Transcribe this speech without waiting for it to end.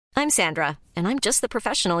I'm Sandra, and I'm just the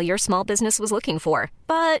professional your small business was looking for.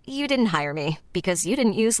 But you didn't hire me because you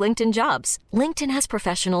didn't use LinkedIn Jobs. LinkedIn has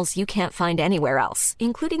professionals you can't find anywhere else,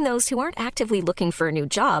 including those who aren't actively looking for a new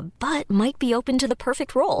job, but might be open to the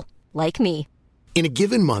perfect role, like me. In a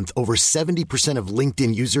given month, over 70% of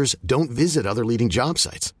LinkedIn users don't visit other leading job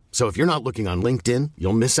sites. So if you're not looking on LinkedIn,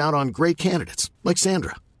 you'll miss out on great candidates like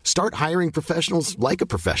Sandra. Start hiring professionals like a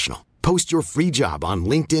professional. Post your free job on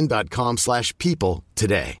linkedin.com/people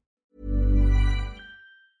today.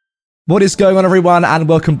 What is going on, everyone, and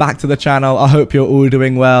welcome back to the channel. I hope you're all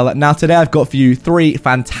doing well. Now, today I've got for you 3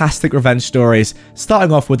 fantastic revenge stories,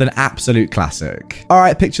 starting off with an absolute classic.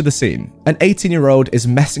 Alright, picture the scene. An 18-year-old is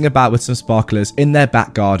messing about with some sparklers in their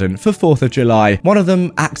back garden for 4th of July. One of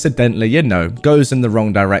them accidentally, goes in the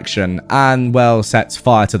wrong direction and, well, sets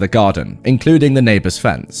fire to the garden, including the neighbour's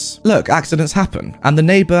fence. Look, accidents happen, and the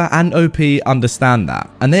neighbour and OP understand that,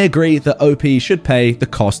 and they agree that OP should pay the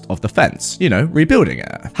cost of the fence, rebuilding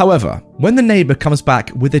it. However, when the neighbour comes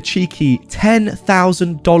back with a cheeky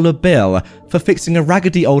 $10,000 bill for fixing a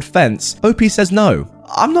raggedy old fence, OP says no.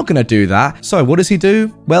 I'm not going to do that. So what does he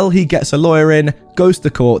do? Well, he gets a lawyer in, goes to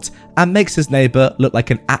court, and makes his neighbour look like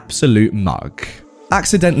an absolute mug.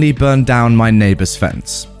 Accidentally burned down my neighbour's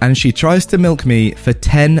fence, and she tries to milk me for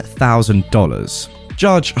 $10,000.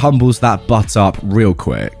 Judge humbles that butt up real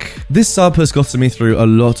quick. This sub has gotten me through a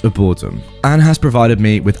lot of boredom, and has provided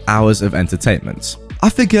me with hours of entertainment. I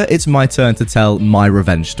figure it's my turn to tell my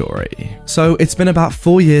revenge story. So it's been about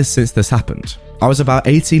 4 years since this happened. I was about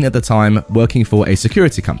 18 at the time, working for a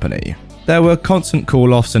security company. There were constant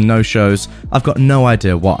call-offs and no-shows. I've got no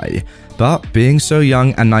idea why. But being so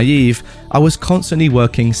young and naive, I was constantly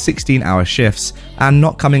working 16-hour shifts and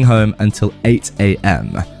not coming home until 8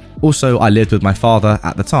 a.m. Also, I lived with my father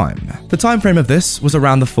at the time. The time frame of this was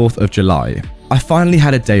around the 4th of July. I finally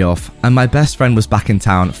had a day off, and my best friend was back in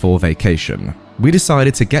town for vacation. We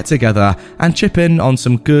decided to get together and chip in on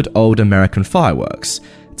some good old American fireworks.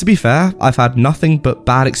 To be fair, I've had nothing but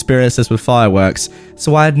bad experiences with fireworks,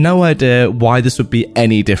 so I had no idea why this would be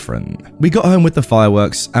any different. We got home with the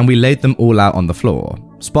fireworks and we laid them all out on the floor.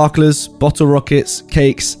 Sparklers, bottle rockets,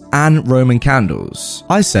 cakes, and Roman candles.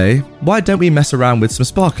 I say, why don't we mess around with some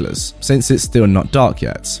sparklers, since it's still not dark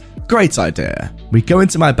yet? Great idea. We go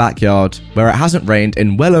into my backyard, where it hasn't rained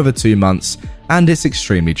in well over 2 months, and it's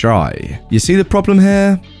extremely dry. You see the problem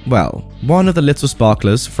here? Well, one of the little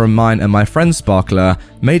sparklers from mine and my friend's sparkler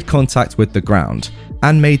made contact with the ground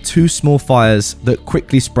and made 2 small fires that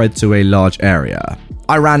quickly spread to a large area.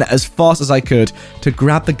 I ran as fast as I could to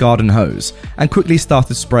grab the garden hose and quickly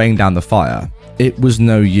started spraying down the fire. It was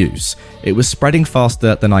no use. It was spreading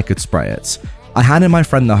faster than I could spray it. I handed my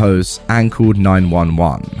friend the hose and called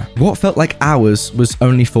 911. What felt like hours was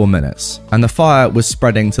only 4 minutes, and the fire was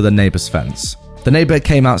spreading to the neighbour's fence. The neighbour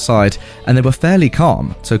came outside and they were fairly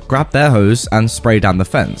calm to grab their hose and spray down the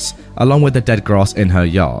fence, along with the dead grass in her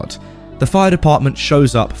yard. The fire department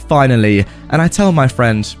shows up finally, and I tell my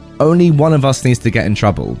friend, only one of us needs to get in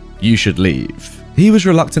trouble. You should leave. He was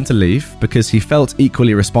reluctant to leave because he felt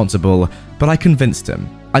equally responsible, but I convinced him.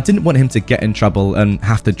 I didn't want him to get in trouble and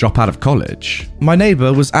have to drop out of college. My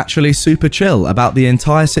neighbour was actually super chill about the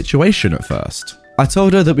entire situation at first. I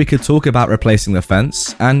told her that we could talk about replacing the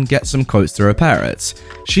fence and get some quotes to repair it.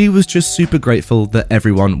 She was just super grateful that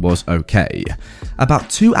everyone was okay. About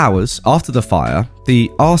 2 hours after the fire,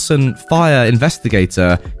 the arson fire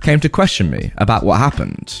investigator came to question me about what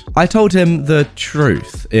happened. I told him the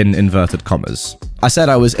truth, in inverted commas. I said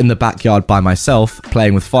I was in the backyard by myself,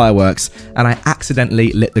 playing with fireworks, and I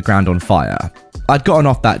accidentally lit the ground on fire. I'd gotten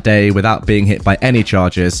off that day without being hit by any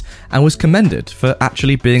charges and was commended for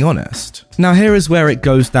actually being honest. Now here is where it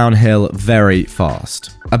goes downhill very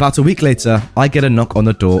fast. About a week later, I get a knock on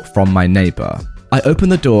the door from my neighbour. I open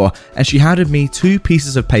the door and she handed me 2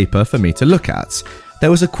 pieces of paper for me to look at.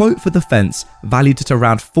 There was a quote for the fence valued at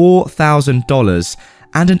around $4,000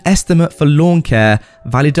 and an estimate for lawn care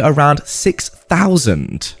valued at around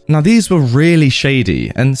 $6,000. Now these were really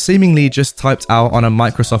shady and seemingly just typed out on a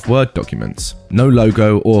Microsoft Word document. No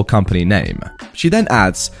logo or company name. She then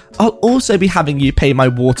adds, I'll also be having you pay my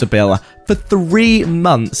water bill for 3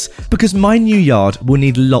 months because my new yard will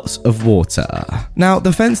need lots of water. Now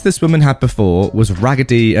the fence this woman had before was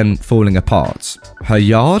raggedy and falling apart. Her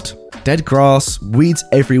yard? Dead grass, weeds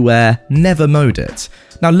everywhere, never mowed it.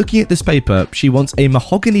 Now looking at this paper, she wants a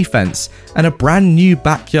mahogany fence and a brand new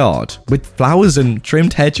backyard with flowers and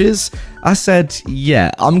trimmed hedges. I said,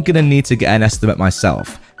 yeah, I'm gonna need to get an estimate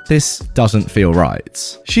myself. This doesn't feel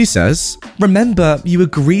right. She says, remember you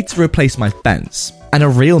agreed to replace my fence and a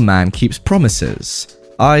real man keeps promises.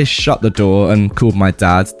 I shut the door and called my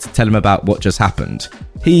dad to tell him about what just happened.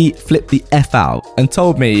 He flipped the F out and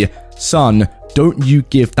told me, "Son, don't you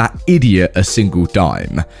give that idiot a single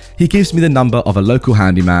dime." He gives me the number of a local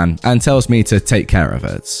handyman and tells me to take care of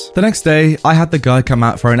it. The next day, I had the guy come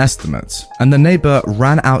out for an estimate, and the neighbor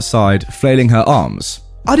ran outside flailing her arms.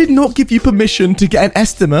 "I did not give you permission to get an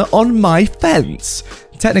estimate on my fence."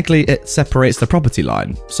 Technically, it separates the property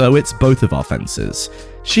line, so it's both of our fences.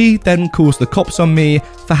 She then calls the cops on me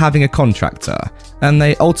for having a contractor, and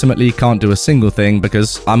they ultimately can't do a single thing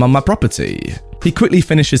because I'm on my property. He quickly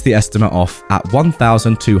finishes the estimate off at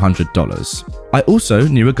 $1,200. I also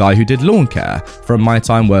knew a guy who did lawn care from my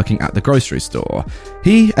time working at the grocery store.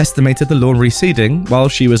 He estimated the lawn reseeding while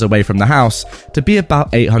she was away from the house to be about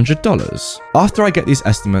 $800. After I get these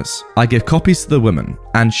estimates, I give copies to the woman,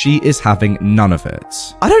 and she is having none of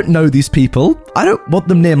it. "I don't know these people. I don't want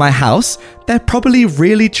them near my house. They're probably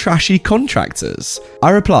really trashy contractors." I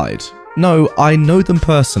replied, "No, I know them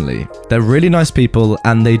personally. They're really nice people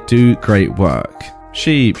and they do great work."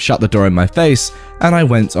 She shut the door in my face and I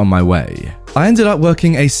went on my way. I ended up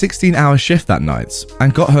working a 16-hour shift that night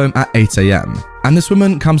and got home at 8 a.m. And this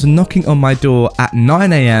woman comes knocking on my door at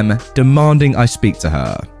 9 a.m. demanding I speak to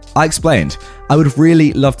her. I explained, "I would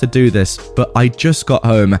really love to do this, but I just got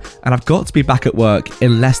home and I've got to be back at work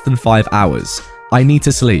in less than 5 hours. I need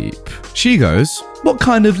to sleep." She goes, "What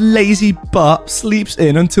kind of lazy butt sleeps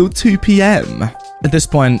in until 2 p.m? At this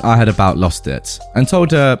point, I had about lost it and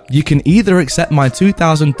told her, "You can either accept my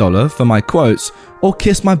 $2,000 for my quotes or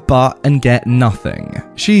kiss my butt and get nothing."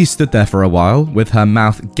 She stood there for a while with her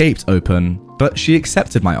mouth gaped open, but she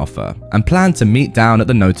accepted my offer and planned to meet down at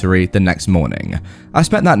the notary the next morning. I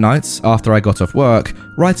spent that night, after I got off work,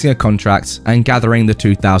 writing a contract and gathering the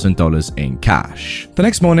 $2,000 in cash. The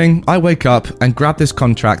next morning, I wake up and grab this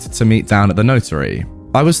contract to meet down at the notary.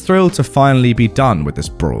 I was thrilled to finally be done with this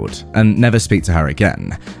broad and never speak to her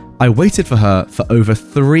again. I waited for her for over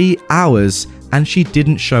 3 hours and she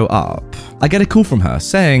didn't show up. I get a call from her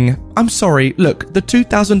saying, "I'm sorry, look, the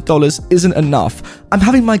 $2,000 isn't enough. I'm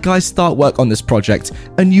having my guys start work on this project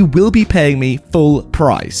and you will be paying me full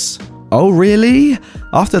price." Oh, really?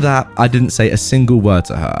 After that, I didn't say a single word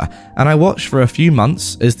to her, and I watched for a few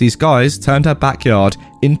months as these guys turned her backyard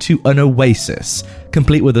into an oasis,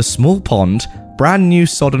 complete with a small pond, brand new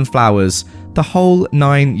sodden flowers, the whole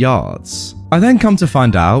 9 yards. I then come to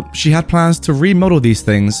find out she had plans to remodel these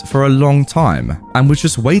things for a long time and was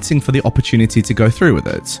just waiting for the opportunity to go through with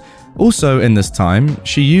it. Also in this time,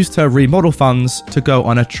 she used her remodel funds to go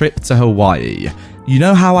on a trip to Hawaii. You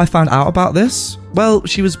know how I found out about this? Well,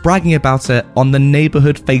 she was bragging about it on the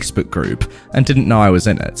neighborhood Facebook group and didn't know I was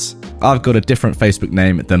in it. I've got a different Facebook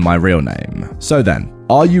name than my real name. So then,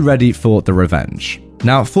 are you ready for the revenge?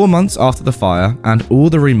 Now, 4 months after the fire and all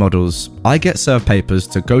the remodels, I get served papers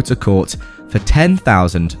to go to court for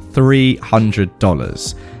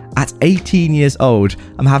 $10,300. At 18 years old,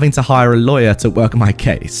 I'm having to hire a lawyer to work my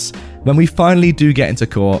case. When we finally do get into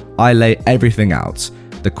court, I lay everything out.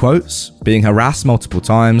 The quotes, being harassed multiple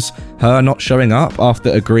times, her not showing up after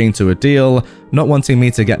agreeing to a deal, not wanting me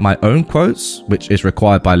to get my own quotes, which is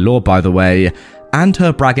required by law by the way, and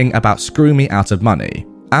her bragging about screwing me out of money.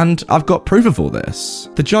 And I've got proof of all this.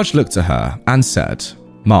 The judge looked at her and said,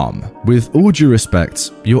 "Mom, with all due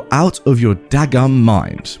respect, you're out of your daggum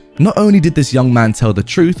mind. Not only did this young man tell the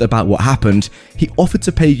truth about what happened, he offered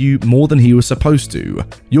to pay you more than he was supposed to.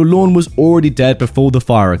 Your lawn was already dead before the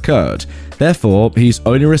fire occurred. Therefore, he's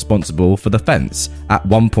only responsible for the fence at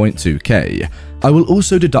 $1.2K. I will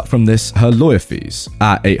also deduct from this her lawyer fees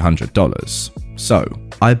at $800. So,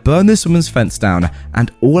 I burn this woman's fence down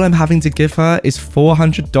and all I'm having to give her is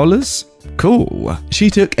 $400? Cool."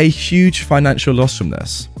 She took a huge financial loss from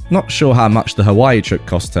this. Not sure how much the Hawaii trip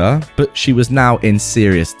cost her, but she was now in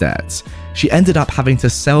serious debt. She ended up having to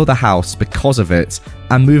sell the house because of it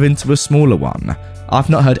and move into a smaller one. I've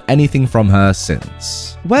not heard anything from her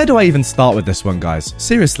since. Where do I even start with this one, guys?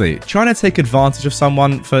 Seriously, trying to take advantage of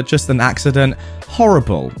someone for just an accident?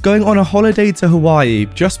 Horrible. Going on a holiday to Hawaii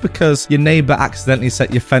just because your neighbor accidentally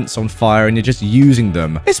set your fence on fire and you're just using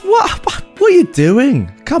them. It's what are you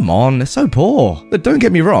doing? Come on, it's so poor. But don't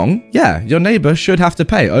get me wrong, yeah, your neighbor should have to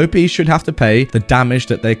pay. OP should have to pay the damage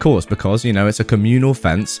that they caused because, you know, it's a communal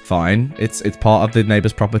fence. Fine. It's part of the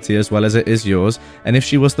neighbor's property as well as it is yours. And if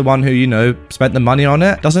she was the one who, you know, spent the money on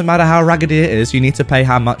it, doesn't matter how raggedy it is, you need to pay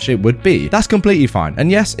how much it would be. That's completely fine.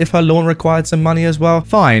 And yes, if her lawn required some money as well,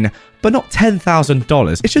 fine. but not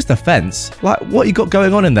 $10,000. It's just a fence. Like, what you got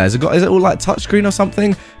going on in there? Is it all like touchscreen or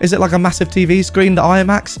something? Is it like a massive TV screen, the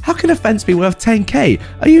IMAX? How can a fence be worth 10K?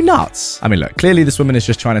 Are you nuts? I mean, look, clearly this woman is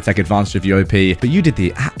just trying to take advantage of you, OP, but you did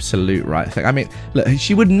the absolute right thing. I mean, look,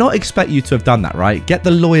 she would not expect you to have done that, right? Get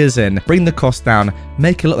the lawyers in, bring the cost down,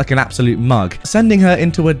 make her look like an absolute mug, sending her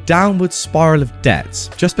into a downward spiral of debt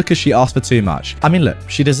just because she asked for too much. I mean, look,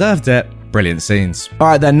 she deserved it. Brilliant scenes. All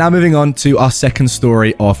right, then, now moving on to our second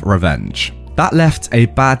story of revenge. That left a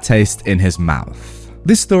bad taste in his mouth.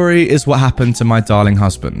 This story is what happened to my darling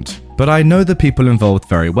husband, but I know the people involved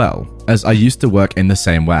very well, as I used to work in the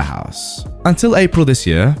same warehouse. Until April this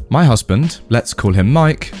year, my husband, let's call him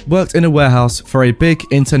Mike, worked in a warehouse for a big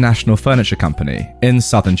international furniture company in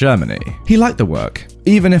southern Germany. He liked the work,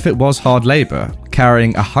 even if it was hard labor,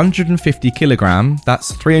 carrying 150 kilogram,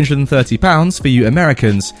 that's 330 pounds for you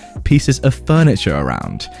Americans, pieces of furniture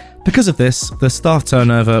around. Because of this, the staff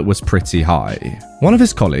turnover was pretty high. One of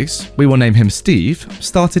his colleagues, we will name him Steve,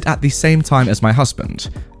 started at the same time as my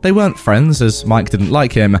husband. They weren't friends as Mike didn't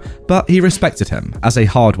like him, but he respected him as a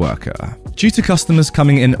hard worker. Due to customers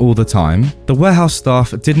coming in all the time, the warehouse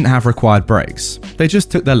staff didn't have required breaks. They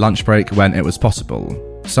just took their lunch break when it was possible.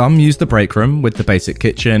 Some used the break room with the basic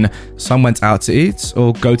kitchen, some went out to eat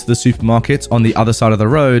or go to the supermarket on the other side of the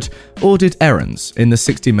road, or did errands in the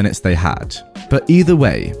 60 minutes they had. But either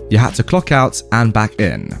way, you had to clock out and back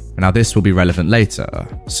in. Now this will be relevant later.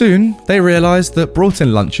 Soon, they realised that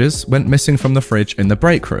brought-in lunches went missing from the fridge in the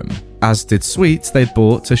break room, as did sweets they'd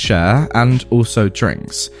bought to share and also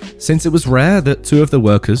drinks. Since it was rare that two of the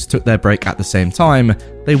workers took their break at the same time,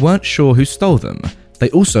 they weren't sure who stole them. They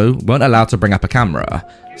also weren't allowed to bring up a camera.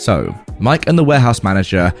 So, Mike and the warehouse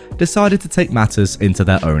manager decided to take matters into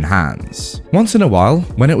their own hands. Once in a while,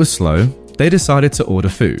 when it was slow, they decided to order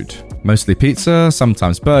food. Mostly pizza,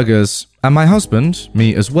 sometimes burgers, and my husband,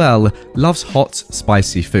 me as well, loves hot,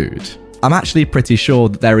 spicy food. I'm actually pretty sure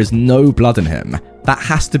that there is no blood in him. That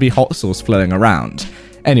has to be hot sauce flowing around.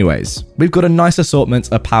 Anyways, we've got a nice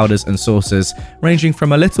assortment of powders and sauces, ranging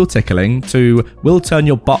from a little tickling to "we'll turn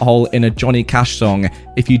your butthole in a Johnny Cash song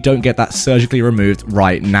if you don't get that surgically removed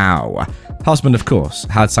right now." Husband, of course,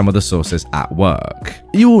 had some of the sauces at work.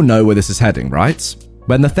 You all know where this is heading, right?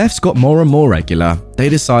 When the thefts got more and more regular, they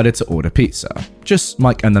decided to order pizza. Just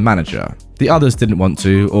Mike and the manager. The others didn't want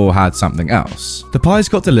to or had something else. The pies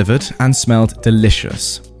got delivered and smelled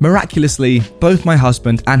delicious. Miraculously, both my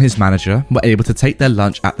husband and his manager were able to take their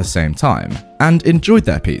lunch at the same time and enjoyed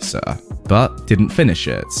their pizza, but didn't finish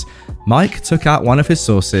it. Mike took out one of his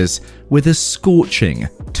sauces with a scorching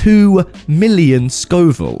 2 million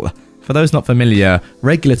Scoville. For those not familiar,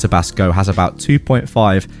 regular Tabasco has about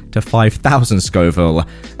 2.5 to 5,000 Scoville,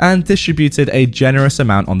 and distributed a generous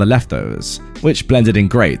amount on the leftovers, which blended in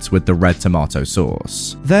great with the red tomato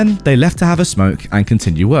sauce. Then they left to have a smoke and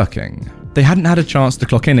continue working. They hadn't had a chance to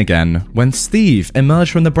clock in again when Steve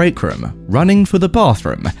emerged from the break room, running for the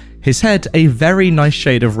bathroom, his head a very nice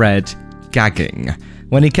shade of red, gagging.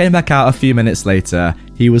 When he came back out a few minutes later,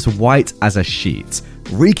 he was white as a sheet,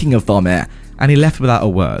 reeking of vomit, and he left without a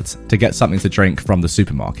word to get something to drink from the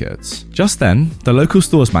supermarket. Just then, the local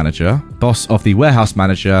stores manager, boss of the warehouse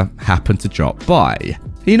manager, happened to drop by.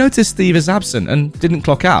 He noticed Steve is absent and didn't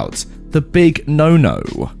clock out. The big no-no.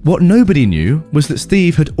 What nobody knew was that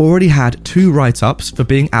Steve had already had 2 write-ups for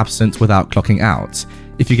being absent without clocking out.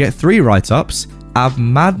 If you get 3 write-ups,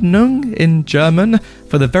 Abmahnung in German,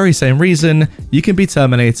 for the very same reason, you can be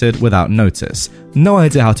terminated without notice. No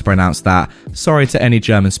idea how to pronounce that. Sorry to any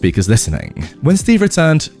German speakers listening. When Steve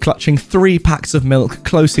returned, clutching 3 packs of milk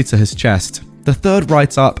closely to his chest, the 3rd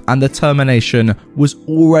write-up and the termination was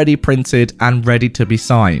already printed and ready to be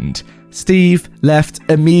signed. Steve left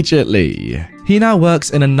immediately. He now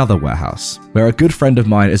works in another warehouse, where a good friend of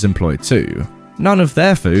mine is employed too. None of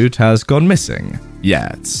their food has gone missing.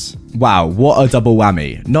 Yet. Wow, what a double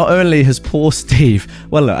whammy. Not only has poor Steve,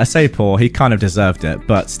 well look, I say poor, he kind of deserved it,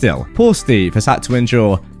 but still, poor Steve has had to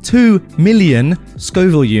endure 2 million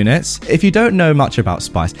Scoville units. If you don't know much about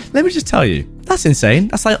spice, let me just tell you, that's insane.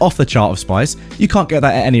 That's like off the chart of spice. You can't get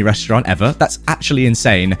that at any restaurant ever. That's actually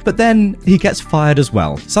insane. But then he gets fired as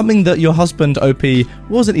well. Something that your husband, OP,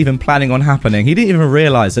 wasn't even planning on happening. He didn't even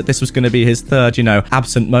realize that this was going to be his 3rd,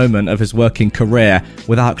 absent moment of his working career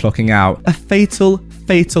without clocking out. A fatal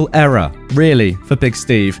error, really, for Big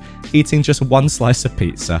Steve, eating just 1 slice of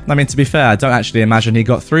pizza. I mean, to be fair, I don't actually imagine he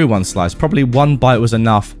got through 1 slice. Probably 1 bite was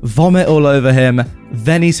enough. Vomit all over him,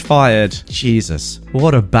 then he's fired. Jesus,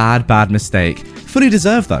 what a bad mistake. Fully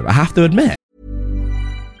deserved though, I have to admit.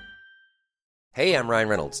 Hey, I'm Ryan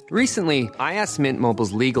Reynolds. Recently, I asked Mint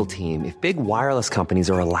Mobile's legal team if big wireless companies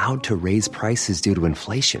are allowed to raise prices due to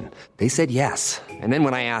inflation. They said yes. And then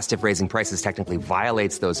when I asked if raising prices technically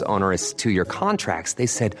violates those onerous two-year contracts, they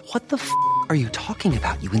said, "What the f*** are you talking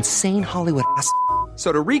about, you insane Hollywood ass?"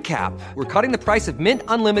 So to recap, we're cutting the price of Mint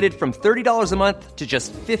Unlimited from $30 a month to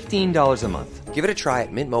just $15 a month. Give it a try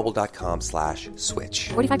at mintmobile.com/switch.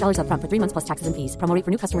 $45 up front for 3 months plus taxes and fees. Promo rate for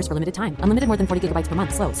new customers for limited time. Unlimited more than 40 gigabytes per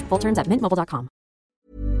month. Slows full terms at mintmobile.com.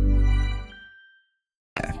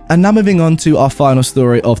 And now moving on to our final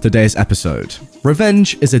story of today's episode.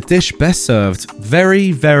 Revenge is a dish best served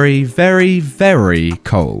very, very, very, very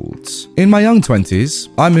cold. In my young 20s,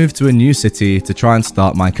 I moved to a new city to try and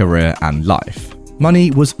start my career and life.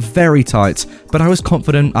 Money was very tight, but I was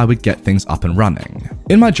confident I would get things up and running.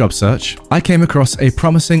 In my job search, I came across a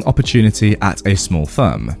promising opportunity at a small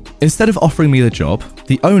firm. Instead of offering me the job,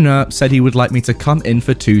 the owner said he would like me to come in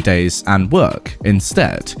for 2 days and work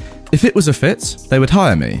instead. If it was a fit, they would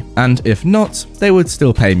hire me, and if not, they would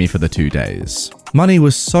still pay me for the 2 days. Money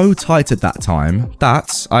was so tight at that time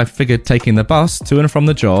that I figured taking the bus to and from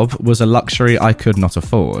the job was a luxury I could not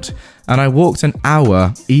afford, and I walked an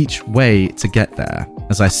hour each way to get there.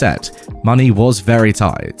 As I said, money was very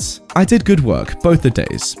tight. I did good work both the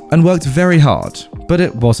days and worked very hard, but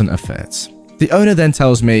it wasn't a fit. The owner then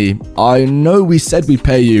tells me, "I know we said we'd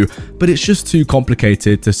pay you, but it's just too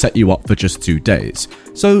complicated to set you up for just 2 days.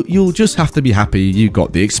 So you'll just have to be happy you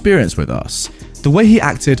got the experience with us." The way he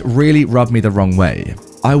acted really rubbed me the wrong way.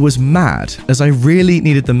 I was mad as I really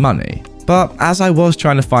needed the money. But as I was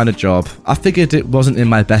trying to find a job, I figured it wasn't in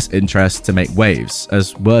my best interest to make waves,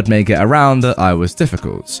 as word may get around that I was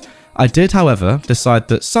difficult. I did, however, decide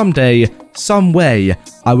that someday, some way,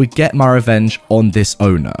 I would get my revenge on this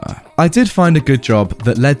owner. I did find a good job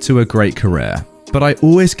that led to a great career, but I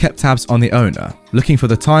always kept tabs on the owner, looking for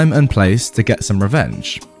the time and place to get some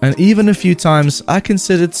revenge. And even a few times, I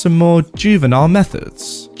considered some more juvenile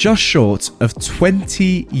methods. Just short of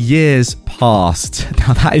 20 years passed.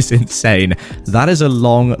 Now that is insane. That is a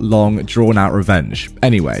long, drawn out revenge.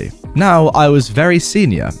 Anyway, now I was very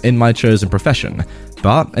senior in my chosen profession.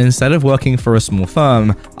 But instead of working for a small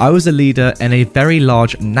firm, I was a leader in a very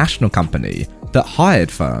large national company that hired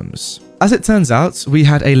firms. As it turns out, we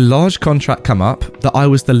had a large contract come up that I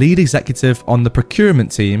was the lead executive on the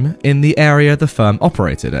procurement team in the area the firm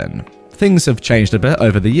operated in. Things have changed a bit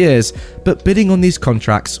over the years, but bidding on these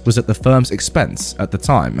contracts was at the firm's expense at the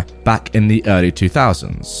time, back in the early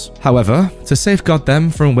 2000s. However, to safeguard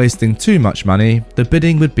them from wasting too much money, the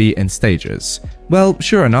bidding would be in stages. Well,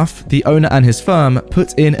 sure enough, the owner and his firm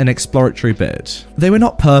put in an exploratory bid. They were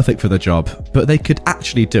not perfect for the job, but they could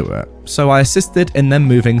actually do it, so I assisted in them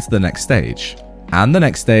moving to the next stage, and the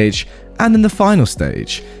next stage, and then the final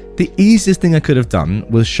stage. The easiest thing I could have done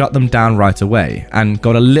was shut them down right away and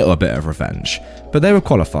got a little bit of revenge, but they were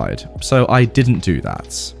qualified, so I didn't do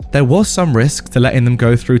that. There was some risk to letting them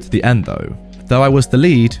go through to the end though. Though I was the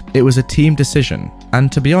lead, it was a team decision,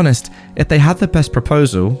 and to be honest, if they had the best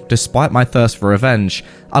proposal, despite my thirst for revenge,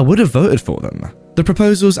 I would have voted for them. The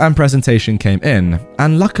proposals and presentation came in,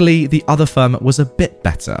 and luckily the other firm was a bit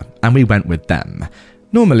better, and we went with them.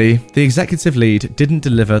 Normally, the executive lead didn't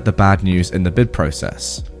deliver the bad news in the bid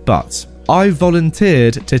process, but I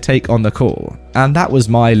volunteered to take on the call, and that was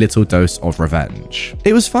my little dose of revenge.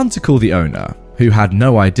 It was fun to call the owner, who had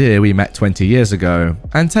no idea we met 20 years ago,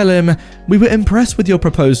 and tell him, "We were impressed with your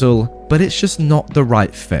proposal, but it's just not the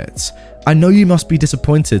right fit. I know you must be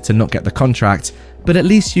disappointed to not get the contract, but at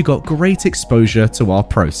least you got great exposure to our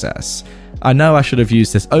process. I know I should have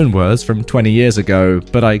used his own words from 20 years ago,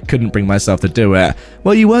 but I couldn't bring myself to do it.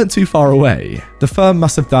 Well, you weren't too far away. The firm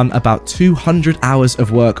must have done about 200 hours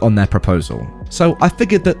of work on their proposal, so I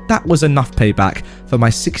figured that that was enough payback for my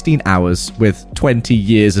 16 hours with 20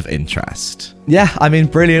 years of interest." Yeah, I mean,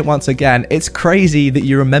 brilliant once again. It's crazy that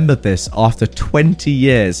you remembered this after 20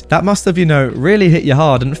 years. That must have, really hit you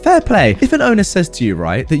hard, and fair play. If an owner says to you,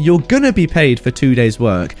 right, that you're gonna be paid for 2 days'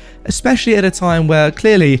 work, especially at a time where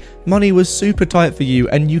clearly money was super tight for you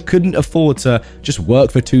and you couldn't afford to just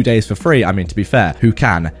work for 2 days for free. I mean, to be fair, who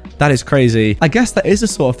can? That is crazy. I guess that is the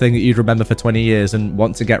sort of thing that you'd remember for 20 years and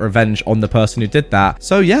want to get revenge on the person who did that.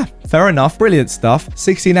 So yeah, fair enough. Brilliant stuff.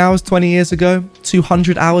 16 hours 20 years ago,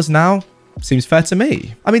 200 hours now. Seems fair to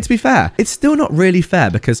me. I mean, to be fair, it's still not really fair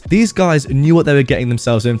because these guys knew what they were getting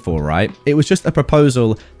themselves in for, right? It was just a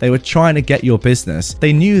proposal. They were trying to get your business.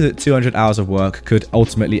 They knew that 200 hours of work could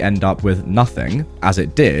ultimately end up with nothing, as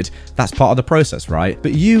it did. That's part of the process, right?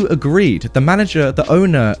 But you agreed. The manager, the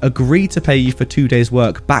owner, agreed to pay you for 2 days'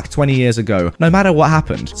 work back 20 years ago, no matter what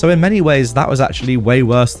happened. So in many ways, that was actually way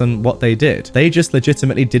worse than what they did. They just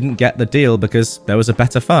legitimately didn't get the deal because there was a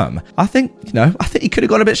better firm. I think you could have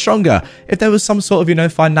gone a bit stronger. If there was some sort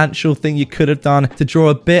of, financial thing you could have done to draw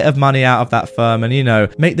a bit of money out of that firm and,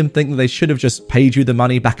 make them think that they should have just paid you the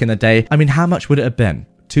money back in the day. I mean, how much would it have been?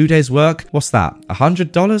 2 days' work? What's that?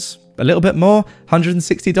 $100? A little bit more?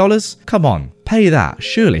 $160? Come on, pay that.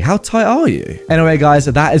 Surely, how tight are you? Anyway, guys,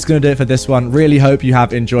 that is going to do it for this one. Really hope you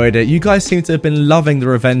have enjoyed it. You guys seem to have been loving the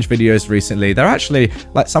revenge videos recently. They're actually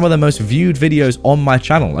like some of the most viewed videos on my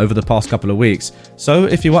channel over the past couple of weeks. So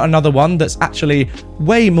if you want another one that's actually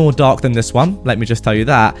way more dark than this one, let me just tell you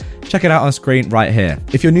that, check it out on screen right here.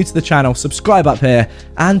 If you're new to the channel, subscribe up here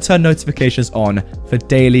and turn notifications on for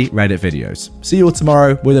daily Reddit videos. See you all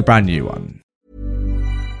tomorrow with a brand new one.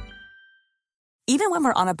 Even when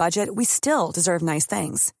we're on a budget, we still deserve nice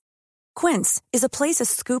things. Quince is a place to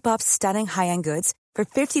scoop up stunning high-end goods for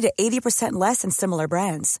 50 to 80% less than similar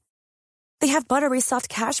brands. They have buttery soft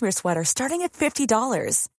cashmere sweaters starting at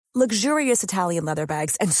 $50, luxurious Italian leather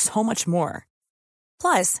bags, and so much more.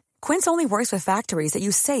 Plus, Quince only works with factories that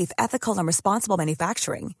use safe, ethical, and responsible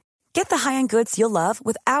manufacturing. Get the high-end goods you'll love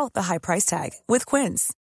without the high price tag with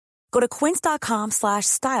Quince. Go to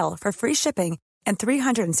quince.com/style for free shipping and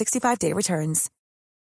 365-day returns.